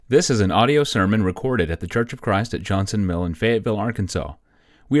This is an audio sermon recorded at the Church of Christ at Johnson Mill in Fayetteville, Arkansas.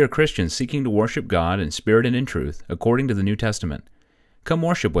 We are Christians seeking to worship God in spirit and in truth, according to the New Testament. Come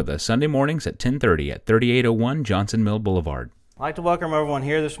worship with us Sunday mornings at 10:30 at 3801 Johnson Mill Boulevard. I'd like to welcome everyone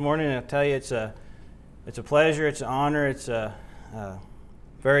here this morning, and I'll tell you it's a pleasure, it's an honor, it's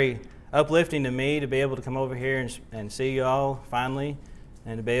very uplifting to me to be able to come over here and see you all finally,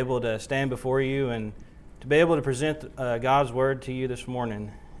 and to be able to stand before you and to be able to present God's Word to you this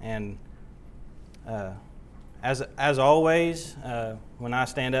morning. And as always, when I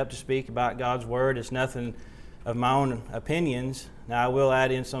stand up to speak about God's Word, it's nothing of my own opinions. Now, I will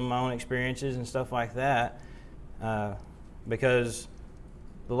add in some of my own experiences and stuff like that, because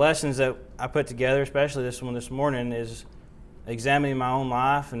the lessons that I put together, especially this one this morning, is examining my own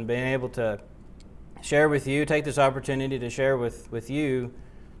life and being able to share with you, take this opportunity to share with you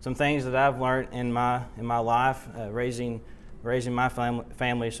some things that I've learned in my life, raising my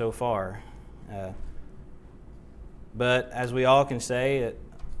family so far. But as we all can say,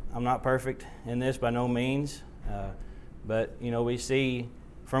 I'm not perfect in this by no means. But we see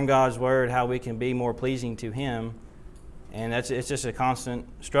from God's Word how we can be more pleasing to Him, and it's just a constant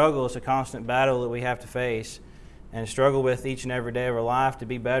struggle. It's a constant battle that we have to face and struggle with each and every day of our life to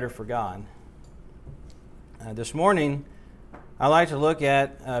be better for God. This morning, I'd like to look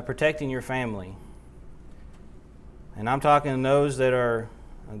at protecting your family. And I'm talking to those that are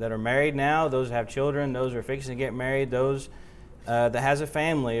married now, those that have children, those that are fixing to get married, those that has a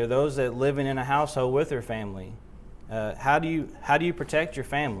family, or those that living in a household with their family. How do you protect your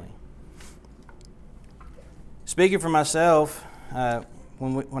family? Speaking for myself,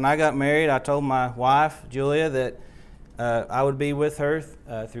 when I got married, I told my wife Julia that I would be with her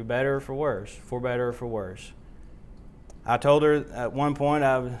through better or for worse, for better or for worse. I told her at one point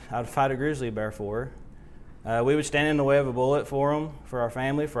I'd fight a grizzly bear for her. We would stand in the way of a bullet for them, for our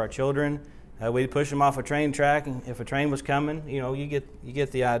family, for our children. We'd push them off a train track, and if a train was coming, you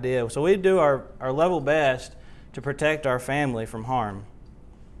get the idea. So we'd do our level best to protect our family from harm.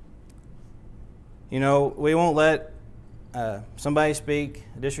 We won't let somebody speak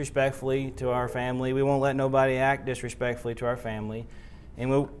disrespectfully to our family. We won't let nobody act disrespectfully to our family.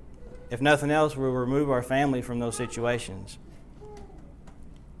 And if nothing else, we'll remove our family from those situations.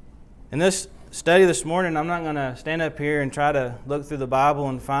 In this study this morning, I'm not going to stand up here and try to look through the Bible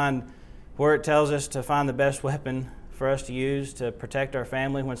and find where it tells us to find the best weapon for us to use to protect our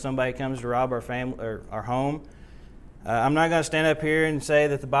family when somebody comes to rob our family or our home. I'm not going to stand up here and say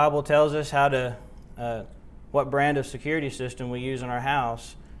that the Bible tells us what brand of security system we use in our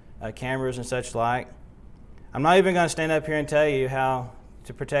house, cameras and such like. I'm not even going to stand up here and tell you how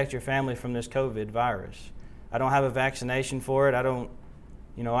to protect your family from this COVID virus. I don't have a vaccination for it. I'm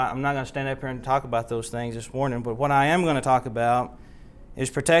not going to stand up here and talk about those things this morning, but what I am going to talk about is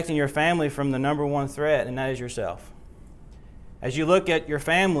protecting your family from the number one threat, and that is yourself. As you look at your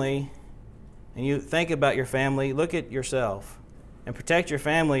family and you think about your family, look at yourself and protect your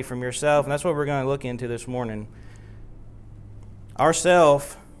family from yourself, and that's what we're going to look into this morning.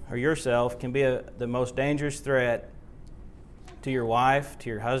 Ourself, or yourself, can be the most dangerous threat to your wife, to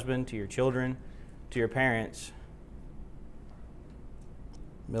your husband, to your children, to your parents.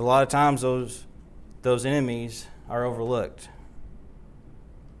 But a lot of times those enemies are overlooked.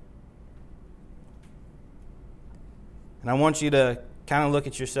 And I want you to kind of look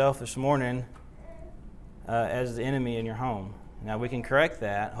at yourself this morning as the enemy in your home. Now we can correct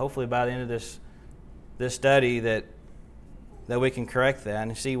that. Hopefully by the end of this study that we can correct that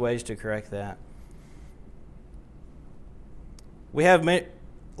and see ways to correct that. We have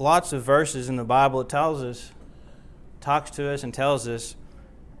lots of verses in the Bible that talks to us and tells us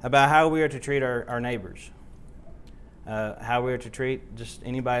about how we are to treat our neighbors, how we are to treat just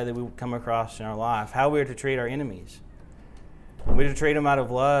anybody that we come across in our life, how we are to treat our enemies. We're to treat them out of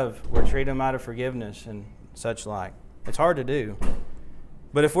love, we're to treat them out of forgiveness and such like. It's hard to do.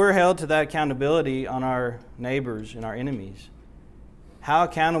 But if we're held to that accountability on our neighbors and our enemies, how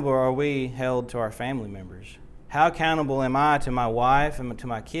accountable are we held to our family members? How accountable am I to my wife and to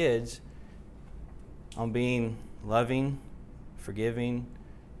my kids on being loving, forgiving,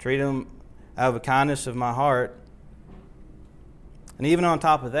 treat them out of the kindness of my heart? And even on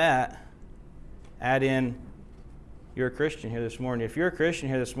top of that, add in, you're a Christian here this morning. If you're a Christian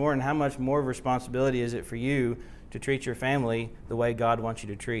here this morning, how much more of a responsibility is it for you to treat your family the way God wants you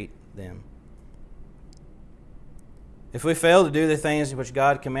to treat them? If we fail to do the things which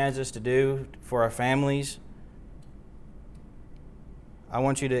God commands us to do for our families, I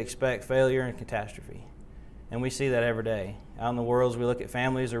want you to expect failure and catastrophe. And we see that every day. Out in the world, as we look at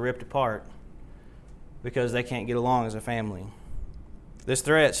families, are ripped apart because they can't get along as a family. This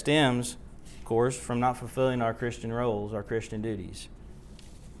threat stems, of course, from not fulfilling our Christian roles, our Christian duties.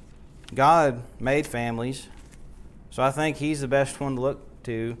 God made families, so I think He's the best one to look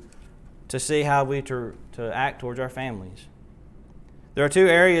to see how we to act towards our families. There are two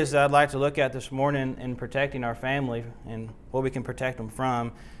areas that I'd like to look at this morning in protecting our family and what we can protect them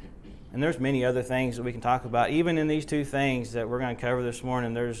from. And there's many other things that we can talk about. Even in these two things that we're going to cover this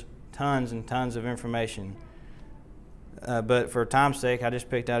morning, there's tons and tons of information. But for time's sake, I just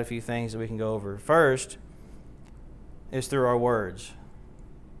picked out a few things that we can go over. First is through our words.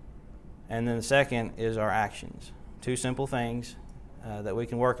 And then the second is our actions. Two simple things that we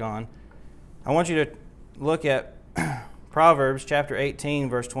can work on. I want you to look at Proverbs chapter 18,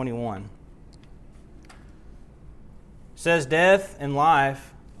 verse 21. It says, "Death and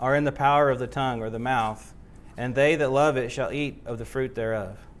life are in the power of the tongue," or the mouth, "and they that love it shall eat of the fruit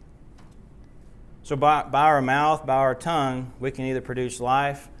thereof." So by our mouth, by our tongue, we can either produce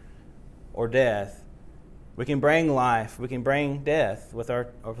life or death. We can bring life, we can bring death with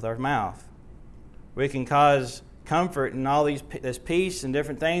our mouth. We can cause comfort and all this peace and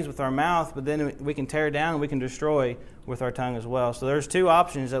different things with our mouth, but then we can tear down and we can destroy with our tongue as well. So there's two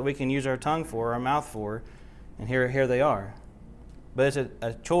options that we can use our tongue for, our mouth for, and here they are. But it's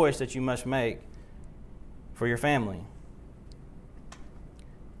a choice that you must make for your family.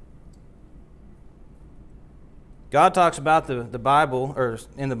 God talks about the Bible, or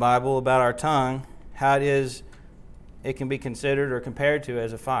in the Bible, about our tongue, how it can be considered or compared to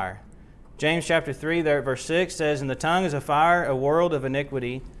as a fire. James chapter 3, there, verse 6 says, "And the tongue is a fire, a world of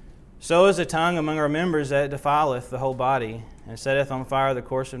iniquity. So is the tongue among our members, that it defileth the whole body, and setteth on fire the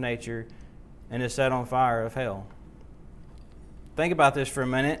course of nature, and is set on fire of hell." Think about this for a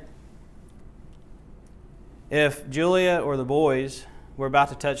minute. If Julia or the boys were about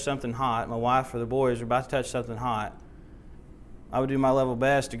to touch something hot, my wife or the boys were about to touch something hot, I would do my level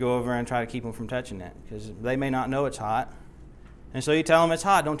best to go over and try to keep them from touching it, because they may not know it's hot. And so you tell them it's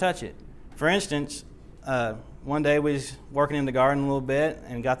hot, don't touch it. For instance, one day we was working in the garden a little bit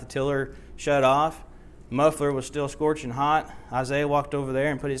and got the tiller shut off. Muffler was still scorching hot. Isaiah walked over there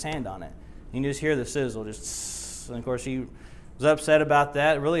and put his hand on it. You can just hear the sizzle, and of course he was upset about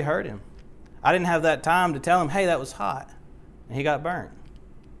that. It really hurt him. I didn't have that time to tell him, "Hey, that was hot," and he got burnt.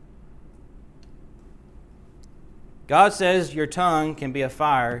 God says your tongue can be a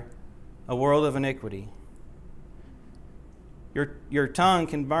fire, a world of iniquity. Your tongue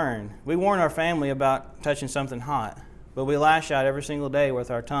can burn. We warn our family about touching something hot, but we lash out every single day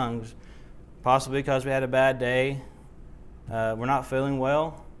with our tongues, possibly because we had a bad day, we're not feeling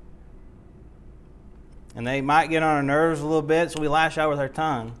well, and they might get on our nerves a little bit, so we lash out with our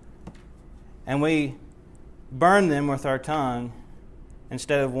tongue, and we burn them with our tongue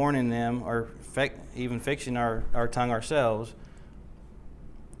instead of warning them or even fixing our tongue ourselves.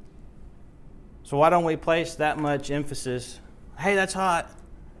 So why don't we place that much emphasis, "Hey, that's hot,"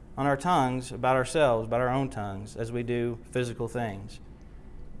 on our tongues about ourselves, about our own tongues, as we do physical things?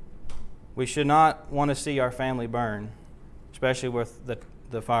 We should not want to see our family burn, especially with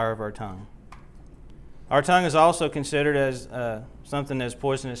the fire of our tongue. Our tongue is also considered as something as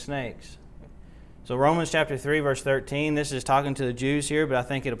poisonous snakes. So Romans chapter 3, verse 13, this is talking to the Jews here, but I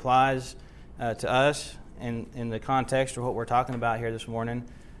think it applies to us in the context of what we're talking about here this morning.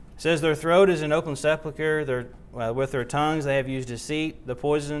 It says, "Their throat is an open sepulchre, with their tongues they have used deceit. The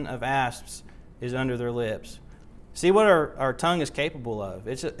poison of asps is under their lips." See what our tongue is capable of.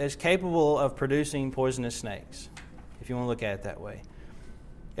 It's capable of producing poisonous snakes, if you want to look at it that way.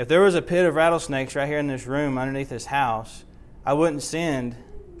 If there was a pit of rattlesnakes right here in this room underneath this house, I wouldn't send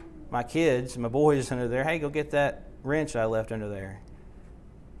my kids, my boys under there, "Hey, go get that wrench I left under there."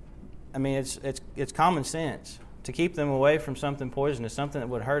 I mean, it's common sense to keep them away from something poisonous, something that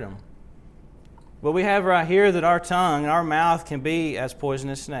would hurt them. But we have right here that our tongue and our mouth can be as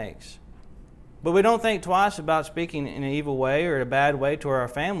poisonous snakes. But we don't think twice about speaking in an evil way or a bad way to our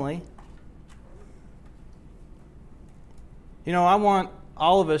family. You know, I want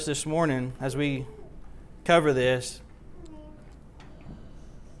all of us this morning, as we cover this,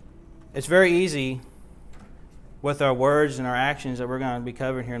 it's very easy with our words and our actions that we're going to be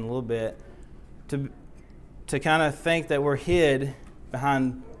covering here in a little bit to kind of think that we're hid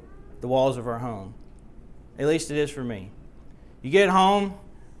behind the walls of our home. At least it is for me. You get home,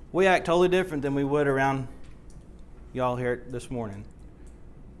 we act totally different than we would around y'all here this morning.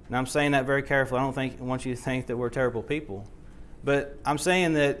 And I'm saying that very carefully. I want you to think that we're terrible people. But I'm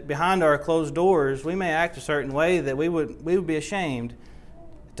saying that behind our closed doors, we may act a certain way that we would be ashamed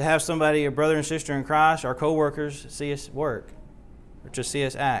to have somebody, a brother and sister in Christ, our co-workers, see us work or to see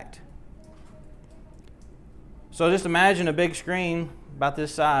us act. So just imagine a big screen about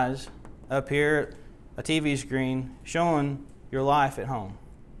this size up here, a TV screen, showing your life at home.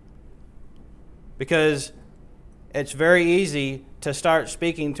 Because it's very easy to start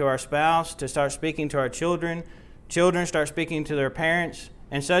speaking to our spouse, to start speaking to our children. Children start speaking to their parents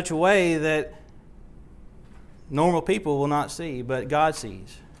in such a way that normal people will not see, but God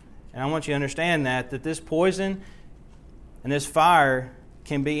sees. And I want you to understand that this poison and this fire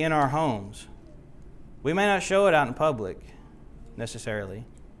can be in our homes. We may not show it out in public necessarily,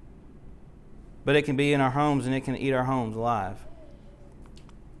 but it can be in our homes and it can eat our homes alive.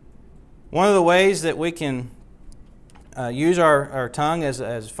 One of the ways that we can use our tongue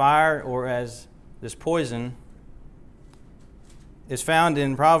as fire or as this poison is found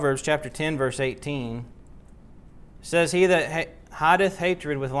in Proverbs chapter 10, verse 18. It says, "He that hideth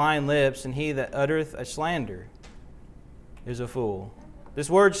hatred with lying lips, and he that uttereth a slander is a fool." This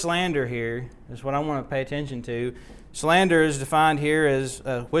word slander here is what I want to pay attention to. Slander is defined here as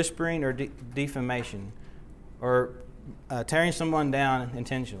whispering or defamation, or tearing someone down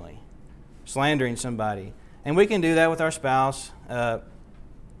intentionally, slandering somebody. And we can do that with our spouse.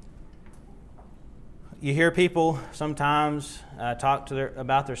 You hear people sometimes talk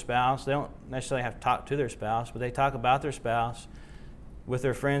about their spouse. They don't necessarily have to talk to their spouse, but they talk about their spouse with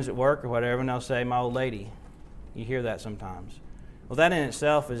their friends at work or whatever, and they'll say, "My old lady." You hear that sometimes. Well, that in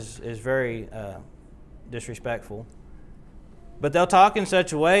itself is very disrespectful. But they'll talk in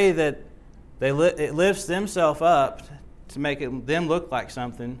such a way that it lifts themselves up to make them look like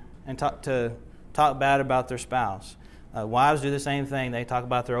something and talk bad about their spouse. Wives do the same thing. They talk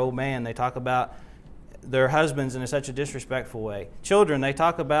about their old man. They talk about their husbands in such a disrespectful way. Children, they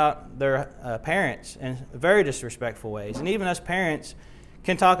talk about their parents in very disrespectful ways. And even us parents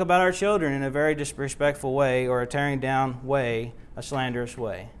can talk about our children in a very disrespectful way, or a tearing down way, a slanderous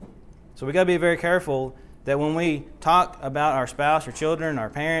way. So we got to be very careful that when we talk about our spouse, our children, our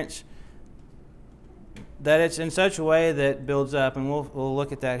parents, that it's in such a way that builds up, and we'll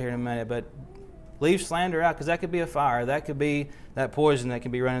look at that here in a minute. But leave slander out, because that could be a fire. That could be that poison that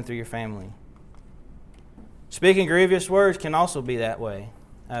can be running through your family. Speaking grievous words can also be that way.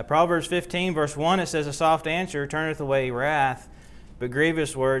 Proverbs 15, verse 1, it says, "A soft answer turneth away wrath, but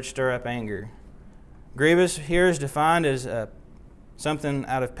grievous words stir up anger." Grievous here is defined as something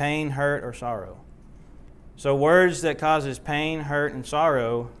out of pain, hurt, or sorrow. So words that causes pain, hurt, and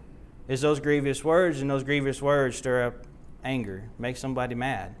sorrow is those grievous words, and those grievous words stir up anger, make somebody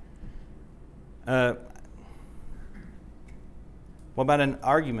mad. What about an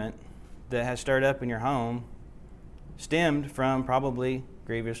argument that has stirred up in your home, stemmed from probably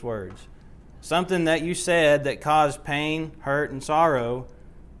grievous words? Something that you said that caused pain, hurt, and sorrow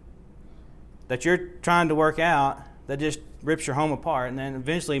that you're trying to work out, that just rips your home apart and then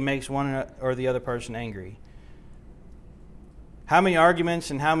eventually makes one or the other person angry. How many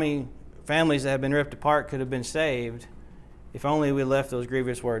arguments and how many families that have been ripped apart could have been saved if only we left those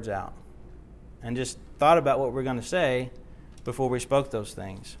grievous words out and just thought about what we're going to say before we spoke those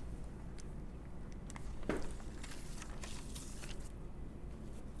things.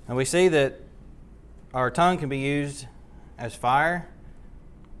 And we see that our tongue can be used as fire,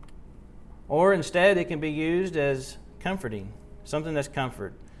 or instead it can be used as comforting, something that's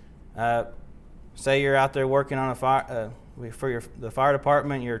comfort. Say you're out there working on a fire for the fire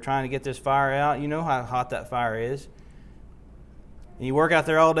department. You're trying to get this fire out. You know how hot that fire is. And you work out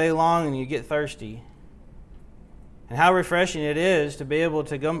there all day long and you get thirsty. And how refreshing it is to be able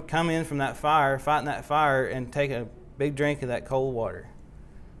to come in from that fire, fighting that fire, and take a big drink of that cold water.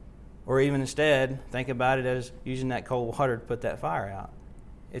 Or even instead, think about it as using that cold water to put that fire out.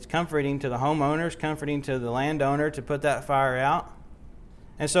 It's comforting to the homeowners, comforting to the landowner to put that fire out.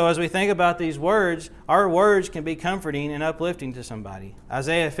 And so as we think about these words, our words can be comforting and uplifting to somebody.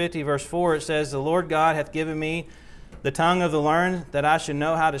 Isaiah 50 verse 4, it says, "The Lord God hath given me the tongue of the learned, that I should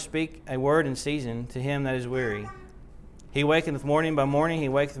know how to speak a word in season to him that is weary. He wakeneth morning by morning, he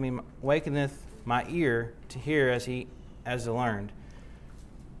wakeneth my ear to hear as the learned."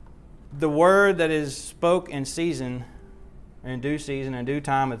 The word that is spoke in season, in due season, in due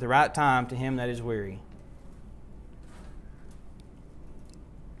time, at the right time, to him that is weary.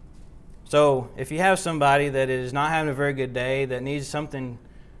 So if you have somebody that is not having a very good day, that needs something,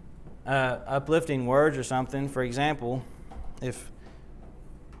 uplifting words or something, for example, if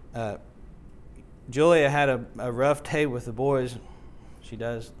Julia had a rough day with the boys, she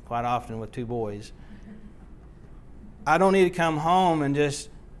does quite often with 2 boys, I don't need to come home and just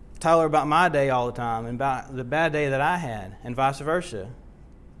tell her about my day all the time and about the bad day that I had, and vice versa.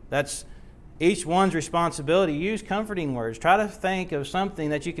 That's each one's responsibility. Use comforting words. Try to think of something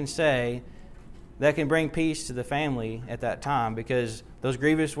that you can say that can bring peace to the family at that time, because those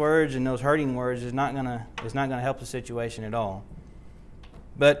grievous words and those hurting words is not gonna help the situation at all.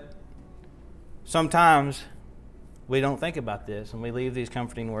 But sometimes we don't think about this and we leave these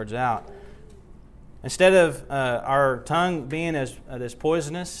comforting words out. Instead of our tongue being as this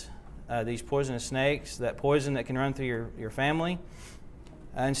poisonous, these poisonous snakes, that poison that can run through your family,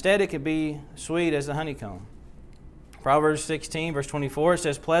 instead it could be sweet as the honeycomb. Proverbs 16, verse 24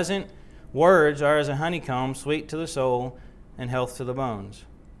 says, "Pleasant words are as a honeycomb, sweet to the soul and health to the bones."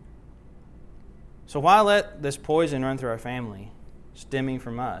 So why let this poison run through our family, stemming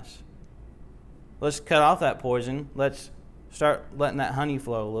from us? Let's cut off that poison. Let's start letting that honey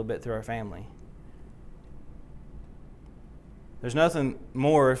flow a little bit through our family. There's nothing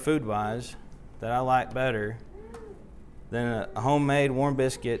more food-wise that I like better than a homemade warm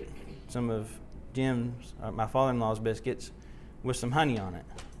biscuit, some of Jim's, my father-in-law's biscuits, with some honey on it.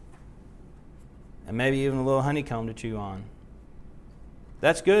 And maybe even a little honeycomb to chew on.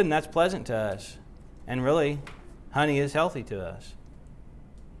 That's good and that's pleasant to us. And really, honey is healthy to us.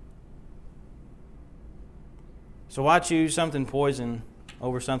 So why choose something poison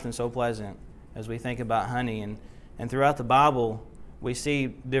over something so pleasant as we think about honey? And throughout the Bible, we see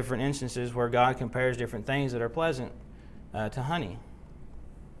different instances where God compares different things that are pleasant to honey.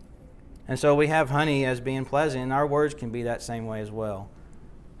 And so we have honey as being pleasant, and our words can be that same way as well.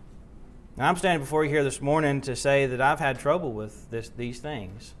 Now, I'm standing before you here this morning to say that I've had trouble with these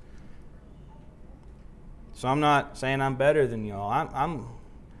things. So I'm not saying I'm better than you all.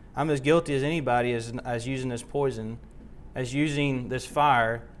 I'm as guilty as anybody as using this poison, as using this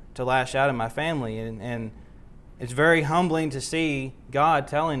fire to lash out at my family. And it's very humbling to see God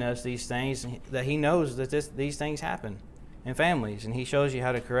telling us these things, that He knows that these things happen in families, and He shows you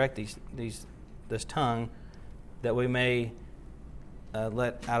how to correct this tongue that we may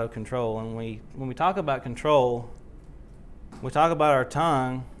let out of control. And when we talk about control, we talk about our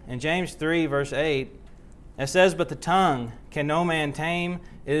tongue. In James 3, verse 8, it says, "But the tongue can no man tame.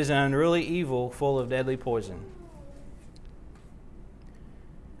 It is an unruly evil full of deadly poison."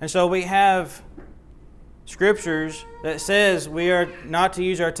 And so we have scriptures that says we are not to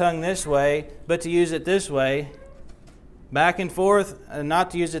use our tongue this way, but to use it this way, back and forth, and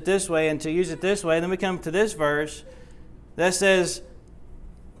not to use it this way and to use it this way. Then we come to this verse that says,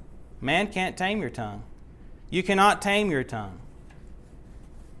 man can't tame your tongue. You cannot tame your tongue.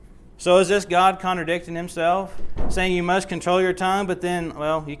 So is this God contradicting Himself, saying you must control your tongue, but then,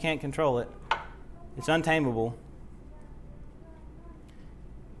 well, you can't control it? It's untamable.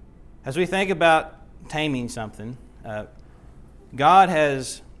 As we think about taming something, God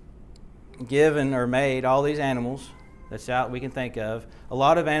has given or made all these animals that's out we can think of. A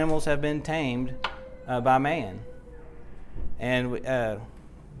lot of animals have been tamed by man. And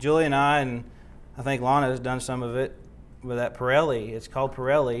Julie and I think Lana has done some of it with that Pirelli. It's called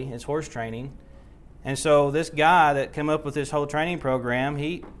Pirelli. It's horse training. And so this guy that came up with this whole training program,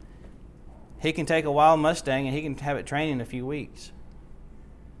 he can take a wild Mustang and he can have it trained in a few weeks.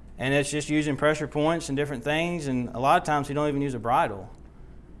 And it's just using pressure points and different things, and a lot of times he don't even use a bridle.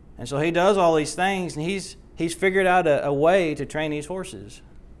 And so he does all these things, and he's figured out a way to train these horses.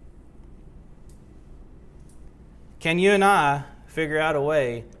 Can you and I figure out a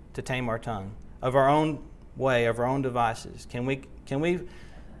way to tame our tongue, of our own way, of our own devices? Can we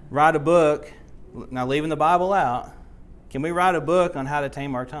write a book, now leaving the Bible out, can we write a book on how to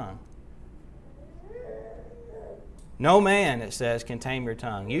tame our tongue? No man, it says, can tame your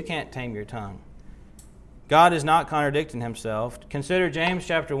tongue. You can't tame your tongue. God is not contradicting Himself. Consider James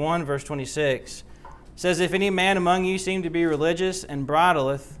chapter 1, verse 26. It says, "If any man among you seem to be religious and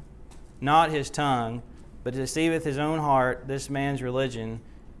bridleth not his tongue, but deceiveth his own heart, this man's religion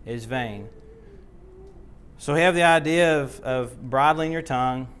is vain." So we have the idea of bridling your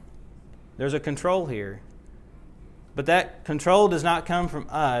tongue. There's a control here. But that control does not come from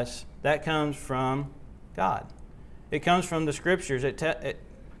us. That comes from God. It comes from the Scriptures.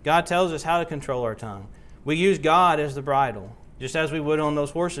 God tells us how to control our tongue. We use God as the bridle, just as we would on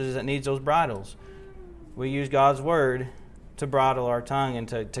those horses that needs those bridles. We use God's Word to bridle our tongue and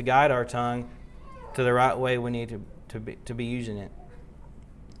to guide our tongue to the right way we need to be using it.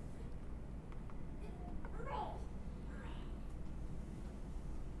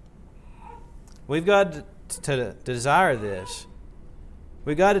 We've got to desire this.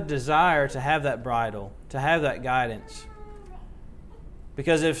 We've got to desire to have that bridle, to have that guidance.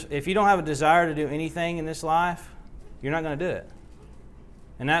 Because if you don't have a desire to do anything in this life, you're not going to do it.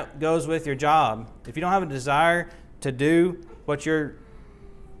 And that goes with your job. If you don't have a desire to do what you're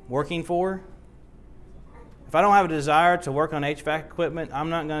working for, If I don't have a desire to work on HVAC equipment, I'm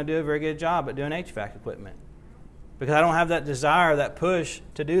not going to do a very good job at doing HVAC equipment because I don't have that desire, that push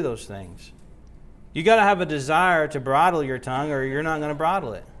to do those things. You got to have a desire to bridle your tongue, or you're not going to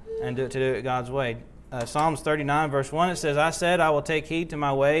bridle it and to do it God's way. Psalms 39, verse 1, it says, I said, I will take heed to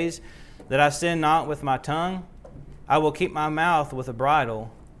my ways, that I sin not with my tongue. I will keep my mouth with a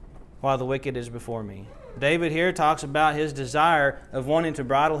bridle while the wicked is before me. David here talks about his desire of wanting to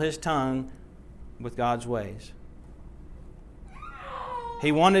bridle his tongue with God's ways.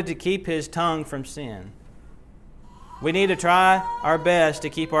 He wanted to keep his tongue from sin. We need to try our best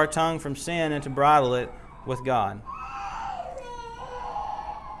to keep our tongue from sin and to bridle it with God.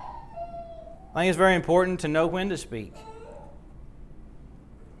 I think it's very important to know when to speak.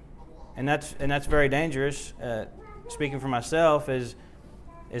 And that's very dangerous. Speaking for myself is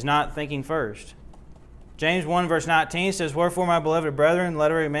not thinking first. James 1 verse 19 says, Wherefore, my beloved brethren,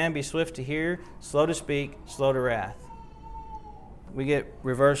 let every man be swift to hear, slow to speak, slow to wrath. We get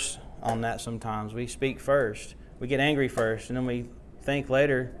reverse on that sometimes. We speak first. We get angry first, and then we think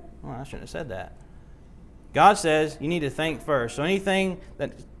later, oh, I shouldn't have said that. God says you need to think first. So anything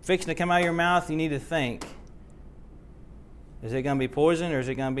that's fixing to come out of your mouth, you need to think. Is it going to be poison or is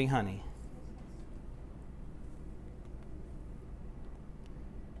it going to be honey?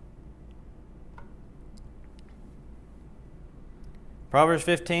 Proverbs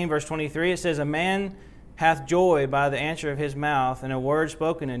 15, verse 23, it says, A man hath joy by the answer of his mouth, and a word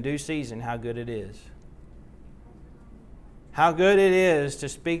spoken in due season, how good it is. How good it is to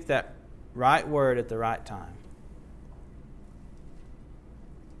speak that right word at the right time.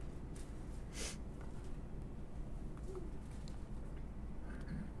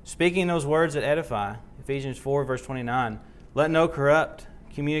 Speaking those words that edify, Ephesians 4, verse 29, Let no corrupt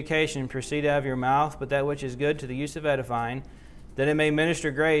communication proceed out of your mouth, but that which is good to the use of edifying, that it may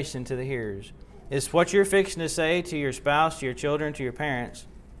minister grace unto the hearers. Is what you're fixing to say to your spouse, to your children, to your parents,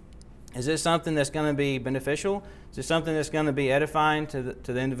 is this something that's going to be beneficial? Is it something that's going to be edifying to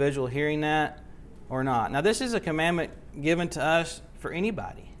the individual hearing that or not? Now, this is a commandment given to us for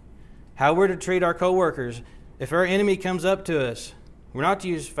anybody. How we're to treat our co-workers. If our enemy comes up to us, we're not to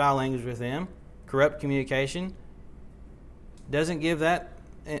use foul language with them. Corrupt communication doesn't give that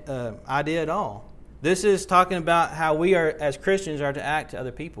idea at all. This is talking about how we are, as Christians, are to act to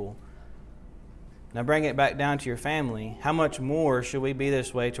other people. Now bring it back down to your family. How much more should we be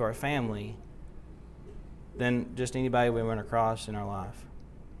this way to our family than just anybody we run across in our life?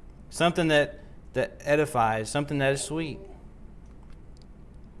 Something that edifies, something that is sweet,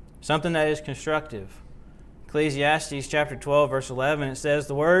 something that is constructive. Ecclesiastes chapter 12, verse 11, it says,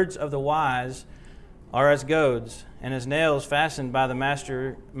 The words of the wise are as goads, and as nails fastened by the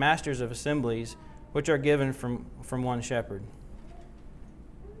masters of assemblies, which are given from one shepherd.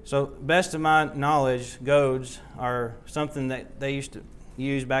 So, best of my knowledge, goads are something that they used to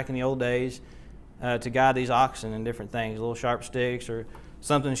use back in the old days to guide these oxen and different things, little sharp sticks or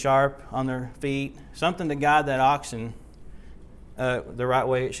something sharp on their feet, something to guide that oxen the right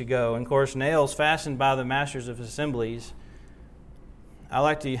way it should go. And of course, nails fastened by the masters of assemblies. I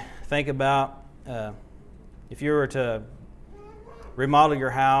like to think about if you were to remodel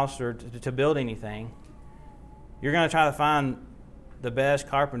your house or to build anything, you're going to try to find the best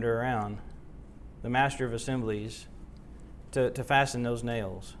carpenter around, the master of assemblies, to fasten those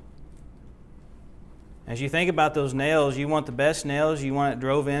nails. As you think about those nails, you want the best nails, you want it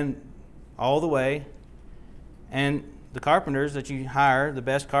drove in all the way, and the carpenters that you hire, the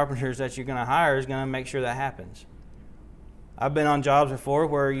best carpenters that you're going to hire, is going to make sure that happens. I've been on jobs before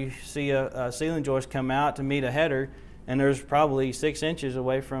where you see a ceiling joist come out to meet a header, and there's probably 6 inches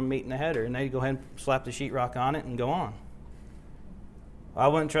away from meeting the header, and they go ahead and slap the sheetrock on it and go on. I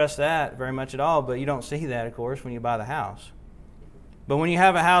wouldn't trust that very much at all, but you don't see that, of course, when you buy the house. But when you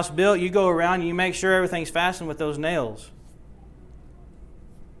have a house built, you go around and you make sure everything's fastened with those nails.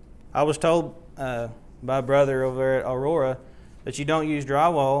 I was told by a brother over at Aurora that you don't use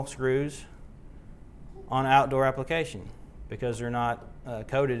drywall screws on an outdoor application because they're not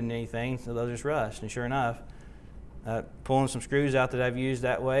coated in anything, so they'll just rust. And sure enough, pulling some screws out that I've used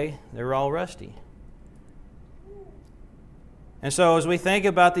that way, they were all rusty. And so as we think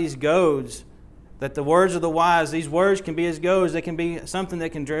about these goads, that the words of the wise, these words can be as goads, they can be something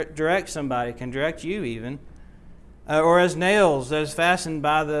that can direct somebody, can direct you even, or as nails that is fastened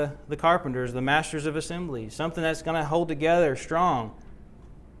by the carpenters, the masters of assemblies, something that's going to hold together strong.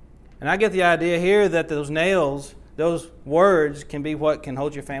 And I get the idea here that those nails, those words can be what can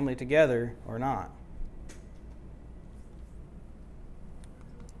hold your family together or not.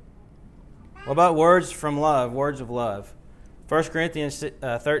 What about words from love, words of love? 1 Corinthians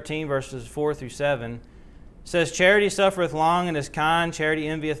 13, verses 4 through 7, It says, charity suffereth long and is kind, charity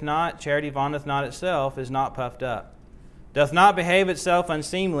envieth not, charity vaunteth not itself, is not puffed up, doth not behave itself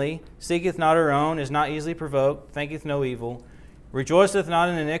unseemly, seeketh not her own, is not easily provoked, thinketh no evil, rejoiceth not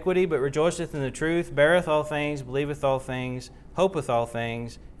in iniquity, but rejoiceth in the truth, beareth all things, believeth all things, hopeth all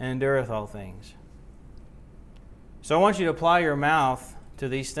things, and endureth all things. So I want you to apply your mouth to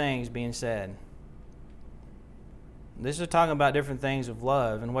these things being said. This is talking about different things of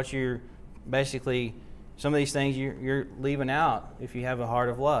love and what you're basically, some of these things you're leaving out if you have a heart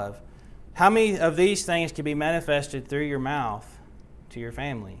of love. How many of these things can be manifested through your mouth to your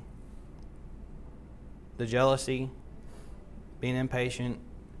family? The jealousy, being impatient,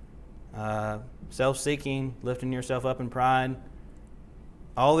 self-seeking, lifting yourself up in pride.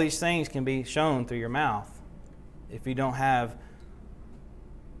 All these things can be shown through your mouth. If you don't have,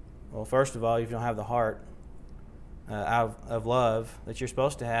 well, first of all, if you don't have the heart of love that you're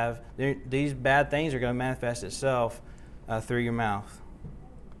supposed to have, these bad things are going to manifest itself through your mouth.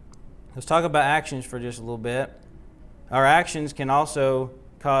 Let's talk about actions for just a little bit. Our actions can also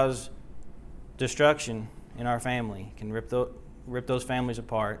cause destruction in our family, can rip those families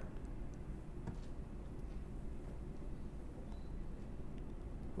apart.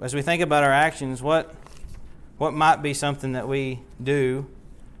 As we think about our actions, what might be something that we do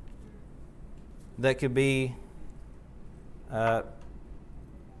that could be, could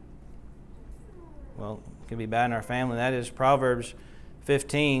be bad in our family? That is Proverbs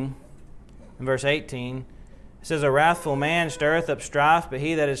 15 and verse 18. It says, a wrathful man stirreth up strife, but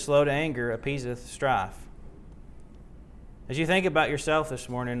he that is slow to anger appeaseth strife. As you think about yourself this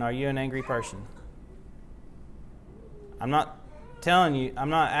morning, are you an angry person? I'm not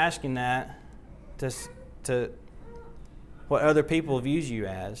asking that to what other people views you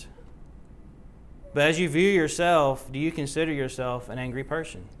as. But as you view yourself, do you consider yourself an angry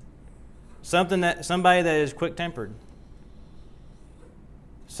person? Somebody that is quick-tempered.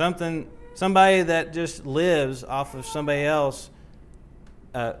 Somebody that just lives off of somebody else.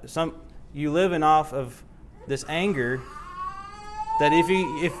 You living off of this anger that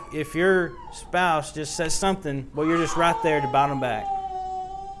if your spouse just says something, well, you're just right there to bat them back.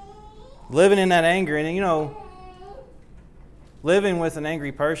 Living in that anger, and living with an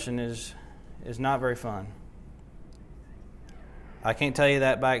angry person is not very fun. I can't tell you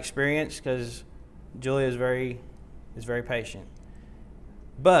that by experience because Julia is very patient.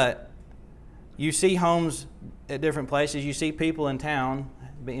 But you see homes at different places. You see people in town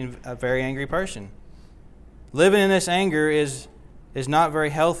being a very angry person. Living in this anger is not very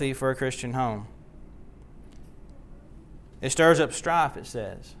healthy for a Christian home. It stirs up strife, it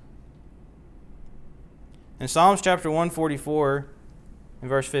says. In Psalms chapter 144, in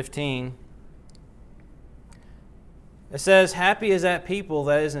verse 15, it says, happy is that people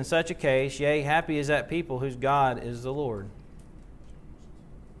that is in such a case, yea, happy is that people whose God is the Lord.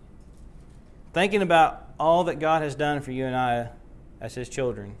 Thinking about all that God has done for you and I as His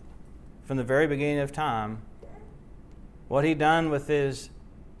children, from the very beginning of time, what He done with His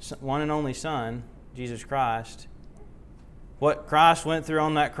one and only Son, Jesus Christ, what Christ went through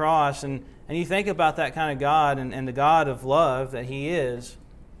on that cross, and you think about that kind of God and the God of love that He is,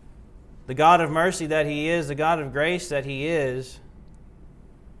 the God of mercy that He is, the God of grace that He is,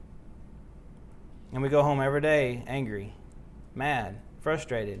 and we go home every day angry, mad,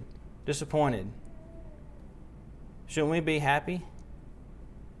 frustrated, disappointed. Shouldn't we be happy?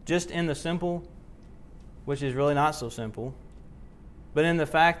 Just in the simple, which is really not so simple, but in the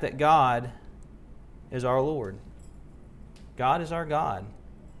fact that God is our Lord. God is our God.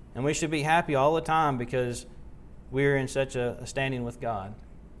 And we should be happy all the time because we're in such a standing with God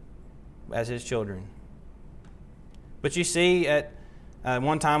as His children. But you see, at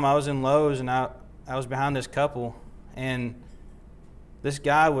one time I was in Lowe's and I was behind this couple, and this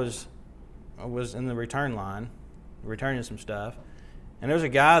guy was in the return line, returning some stuff. And there was a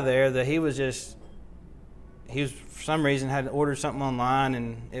guy there that he was for some reason had ordered something online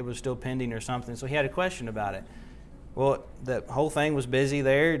and it was still pending or something, so he had a question about it. Well, the whole thing was busy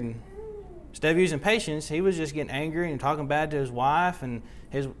there, and instead of using patience, he was just getting angry and talking bad to his wife, and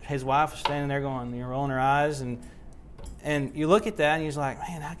his wife was standing there going, rolling her eyes, and you look at that and you're like,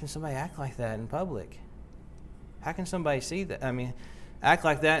 man, how can somebody act like that in public? How can somebody see that? I mean, act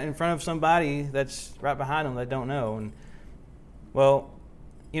like that in front of somebody that's right behind them that don't know. And well,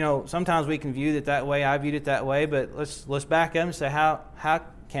 sometimes we can view it that way. I viewed it that way, but let's back up and say, how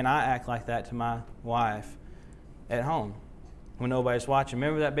can I act like that to my wife at home when nobody's watching?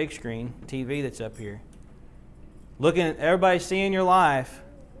 Remember that big screen TV that's up here. Looking at everybody seeing your life.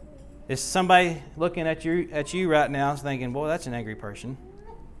 Is somebody looking at you right now thinking, boy, that's an angry person.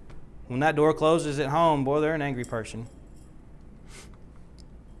 When that door closes at home, boy, they're an angry person.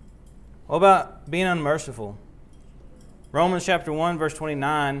 What about being unmerciful? Romans chapter 1, verse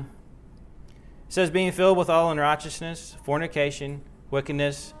 29 says, being filled with all unrighteousness, fornication,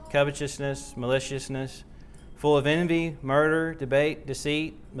 wickedness, covetousness, maliciousness, full of envy, murder, debate,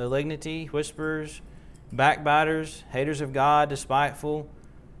 deceit, malignity, whisperers, backbiters, haters of God, despiteful,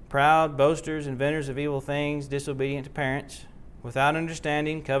 proud, boasters, inventors of evil things, disobedient to parents, without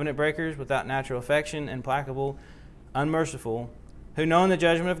understanding, covenant breakers, without natural affection, implacable, unmerciful, who know in the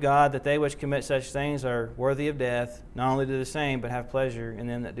judgment of God that they which commit such things are worthy of death, not only do the same, but have pleasure in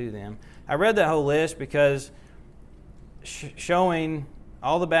them that do them. I read that whole list because showing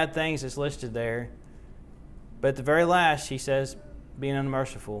all the bad things that's listed there, but at the very last, he says being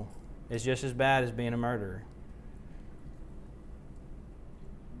unmerciful is just as bad as being a murderer.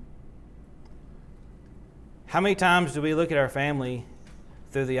 How many times do we look at our family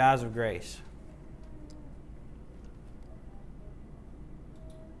through the eyes of grace?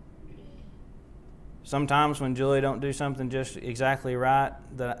 Sometimes when Julie don't do something just exactly right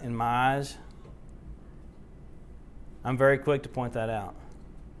that in my eyes, I'm very quick to point that out.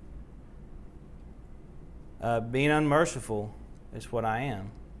 Being unmerciful is what I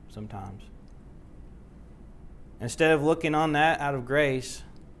am sometimes. Instead of looking on that out of grace,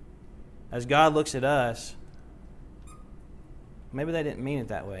 as God looks at us, maybe they didn't mean it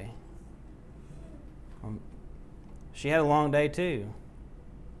that way. She had a long day too.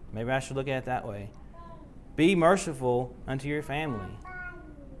 Maybe I should look at it that way. Be merciful unto your family.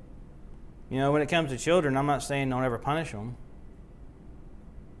 You know, when it comes to children, I'm not saying don't ever punish them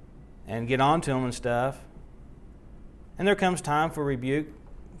and get on to them and stuff. And there comes time for rebuke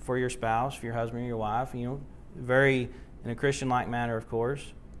for your spouse, for your husband or your wife, you know, very in a Christian-like manner, of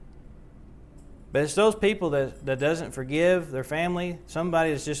course. But it's those people that doesn't forgive their family,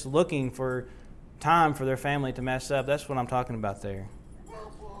 somebody that's just looking for time for their family to mess up. That's what I'm talking about there.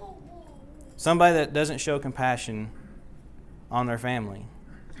 Somebody that doesn't show compassion on their family.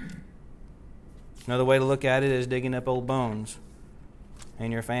 Another way to look at it is digging up old bones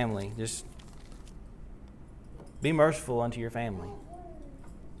in your family. Just be merciful unto your family.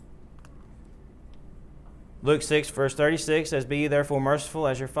 Luke 6, verse 36 says, be ye therefore merciful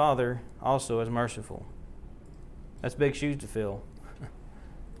as your Father also is merciful. That's big shoes to fill.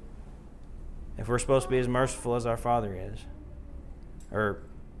 If we're supposed to be as merciful as our Father is. Or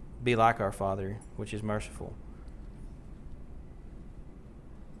be like our Father, which is merciful.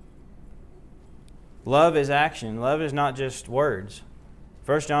 Love is action. Love is not just words.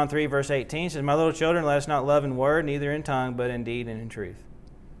 1 John 3, verse 18 says, my little children, let us not love in word, neither in tongue, but in deed and in truth.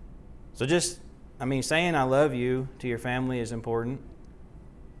 So saying I love you to your family is important,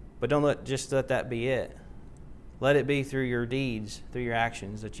 but don't let that be it. Let it be through your deeds, through your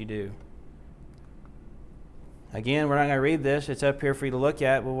actions that you do. Again, we're not going to read this. It's up here for you to look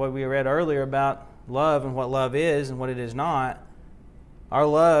at. But what we read earlier about love and what love is and what it is not, our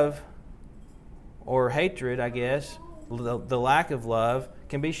love or hatred, I guess, the lack of love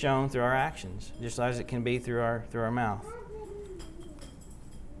can be shown through our actions, just as it can be through our mouth.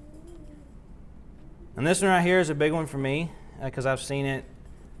 And this one right here is a big one for me because I've seen it.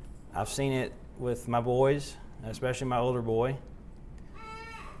 I've seen it with my boys, especially my older boy.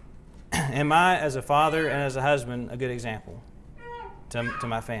 Am I, as a father and as a husband, a good example to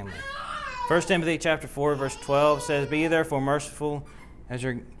my family? 1 Timothy chapter 4, verse 12 says, be ye therefore merciful as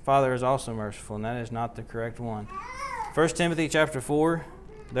your Father is also merciful. And that is not the correct one. 1 Timothy chapter 4,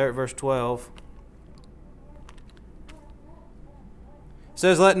 there at verse 12,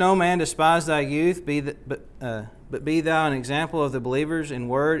 says, let no man despise thy youth, but be thou an example of the believers in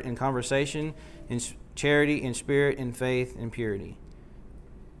word, in conversation, in charity, in spirit, in faith, in purity.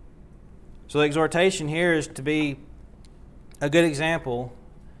 So the exhortation here is to be a good example.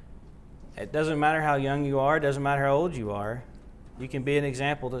 It doesn't matter how young you are. It doesn't matter how old you are. You can be an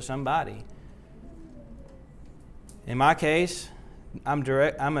example to somebody. In my case, I'm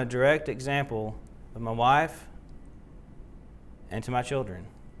a direct example of my wife and to my children.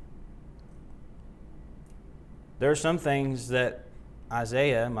 There are some things that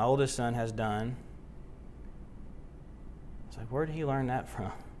Isaiah, my oldest son, has done. It's like, where did he learn that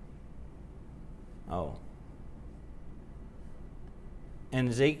from? Oh.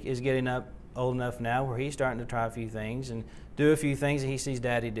 And Zeke is getting up old enough now where he's starting to try a few things and do a few things that he sees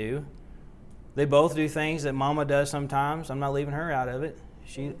Daddy do. They both do things that Mama does sometimes. I'm not leaving her out of it.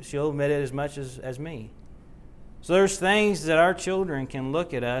 She'll admit it as much as me. So there's things that our children can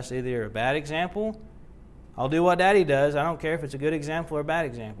look at us, either a bad example. I'll do what Daddy does. I don't care if it's a good example or a bad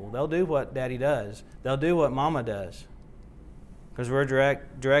example. They'll do what Daddy does. They'll do what Mama does. because we're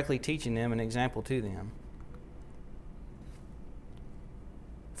directly teaching them an example to them.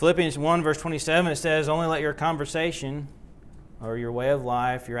 Philippians 1 verse 27, it says, only let your conversation or your way of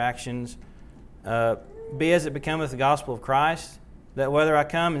life, your actions, be as it becometh the gospel of Christ, that whether I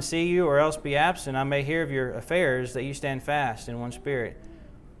come and see you or else be absent, I may hear of your affairs, that you stand fast in one spirit,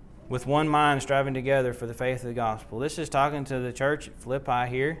 with one mind striving together for the faith of the gospel. This is talking to the church at Philippi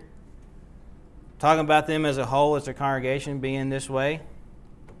here, talking about them as a whole, as a congregation being this way.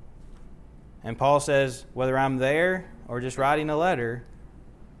 And Paul says, whether I'm there or just writing a letter,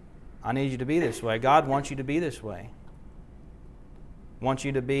 I need you to be this way. God wants you to be this way. Wants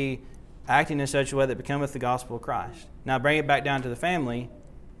you to be acting in such a way that becometh the gospel of Christ. Now bring it back down to the family.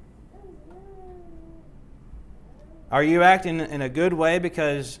 Are you acting in a good way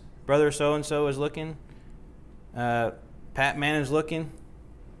because brother so-and-so is looking? Pat Man is looking?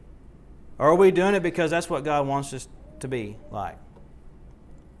 Or are we doing it because that's what God wants us to be like?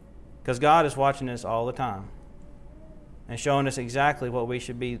 Because God is watching us all the time and showing us exactly what we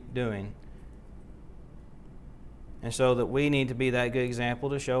should be doing. And so that we need to be that good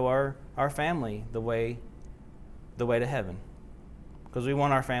example to show our family the way to heaven. Because we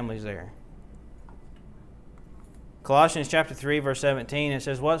want our families there. Colossians chapter 3, verse 17, it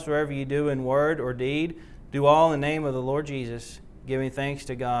says, whatsoever you do in word or deed, do all in the name of the Lord Jesus, giving thanks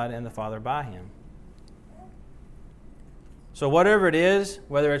to God and the Father by Him. So whatever it is,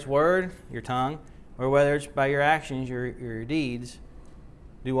 whether it's word, your tongue, or whether it's by your actions, your deeds,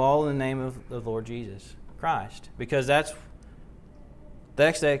 do all in the name of the Lord Jesus Christ. Because that's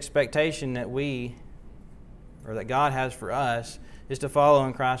the expectation that that God has for us, is to follow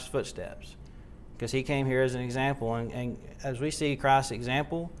in Christ's footsteps. Because He came here as an example. And as we see Christ's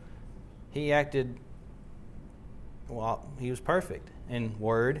example, He acted, He was perfect in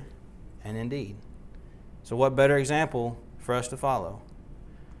word and in deed. So what better example for us to follow?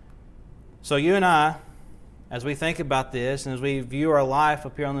 So you and I, as we think about this, and as we view our life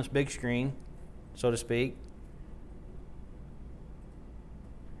up here on this big screen, so to speak,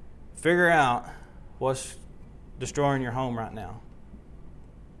 figure out what's destroying your home right now.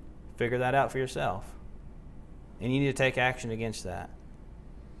 Figure that out for yourself. And you need to take action against that.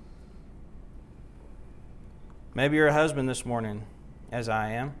 Maybe you're a husband this morning, as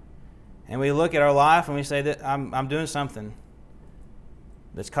I am, and we look at our life and we say that I'm doing something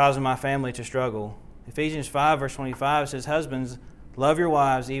that's causing my family to struggle. Ephesians 5 verse 25 says, husbands, love your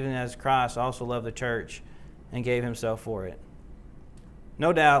wives even as Christ also loved the church and gave Himself for it.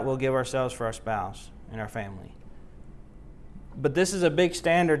 No doubt we'll give ourselves for our spouse and our family. But this is a big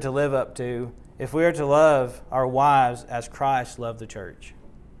standard to live up to if we are to love our wives as Christ loved the church.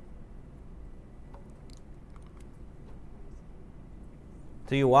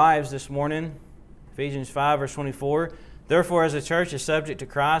 To you wives this morning, Ephesians 5 verse 24, therefore as the church is subject to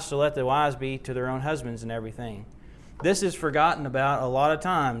Christ, so let the wives be to their own husbands in everything. This is forgotten about a lot of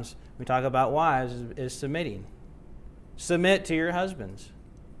times. We talk about wives is submitting. Submit to your husbands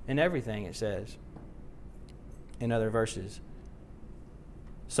in everything, it says in other verses.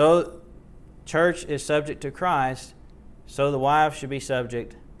 So church is subject to Christ, so the wife should be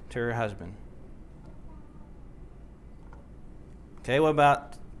subject to her husband. Okay, what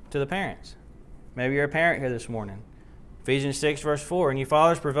about to the parents? Maybe you're a parent here this morning. Ephesians 6 verse 4, and you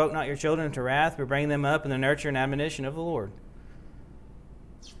fathers provoke not your children to wrath, but bring them up in the nurture and admonition of the Lord.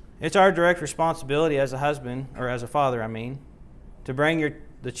 It's our direct responsibility as a husband, or as a father, to bring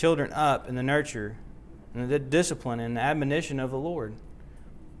the children up in the nurture and the discipline and the admonition of the Lord.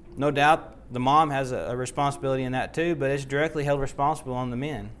 No doubt the mom has a responsibility in that too, but it's directly held responsible on the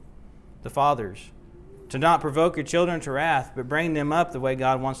men, the fathers, to not provoke your children to wrath, but bring them up the way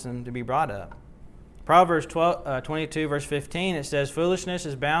God wants them to be brought up. Proverbs 22 verse 15, it says, foolishness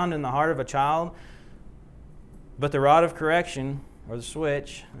is bound in the heart of a child, but the rod of correction, or the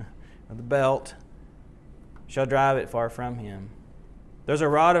switch, or the belt, shall drive it far from him. There's a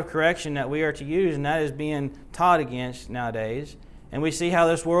rod of correction that we are to use, and that is being taught against nowadays. And we see how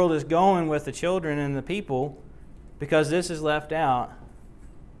this world is going with the children and the people because this is left out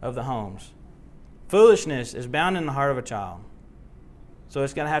of the homes. Foolishness is bound in the heart of a child. So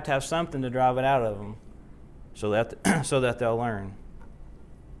it's going to have something to drive it out of them so that they'll learn.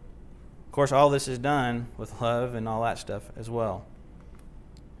 Of course, all this is done with love and all that stuff as well.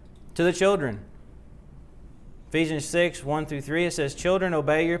 To the children, Ephesians 6, 1 through 3, it says, children,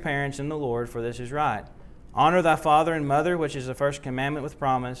 obey your parents in the Lord, for this is right. Honor thy father and mother, which is the first commandment with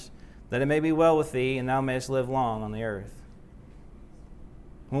promise, that it may be well with thee, and thou mayest live long on the earth.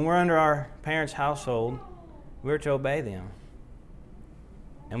 When we're under our parents' household, we're to obey them.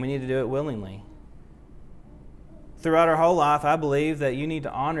 And we need to do it willingly. throughout our whole life, I believe that you need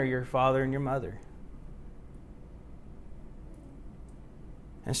to honor your father and your mother.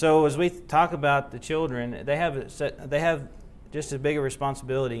 And so as we talk about the children, they have just as big a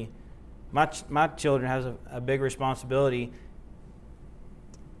responsibility. My children have a big responsibility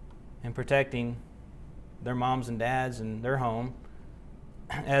in protecting their moms and dads and their home,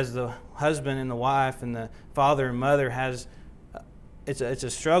 as the husband and the wife and the father and mother has. It's a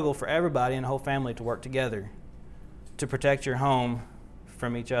struggle for everybody in the whole family to work together to protect your home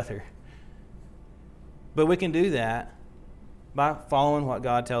from each other. But we can do that by following what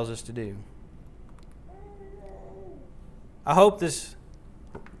God tells us to do. I hope this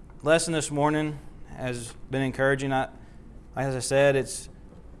lesson this morning has been encouraging. As I said, it's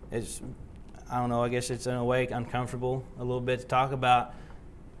I don't know, I guess it's in a way uncomfortable a little bit to talk about,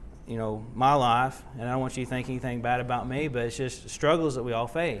 my life, and I don't want you to think anything bad about me, but it's just struggles that we all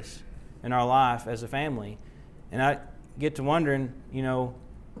face in our life as a family. And I get to wondering,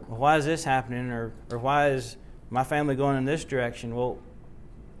 why is this happening, or why is my family going in this direction? Well,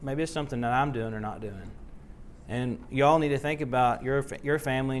 maybe it's something that I'm doing or not doing. And you all need to think about your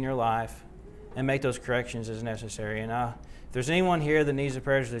family and your life and make those corrections as necessary. And if there's anyone here that needs the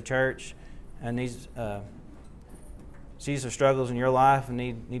prayers of the church and sees the struggles in your life and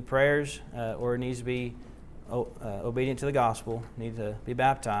need prayers, or needs to be obedient to the gospel, need to be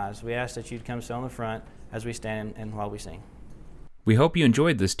baptized, we ask that you'd come sit on the front as we stand and while we sing. We hope you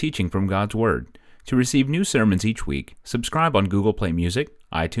enjoyed this teaching from God's Word. To receive new sermons each week, subscribe on Google Play Music,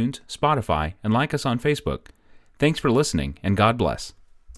 iTunes, Spotify, and like us on Facebook. Thanks for listening, and God bless.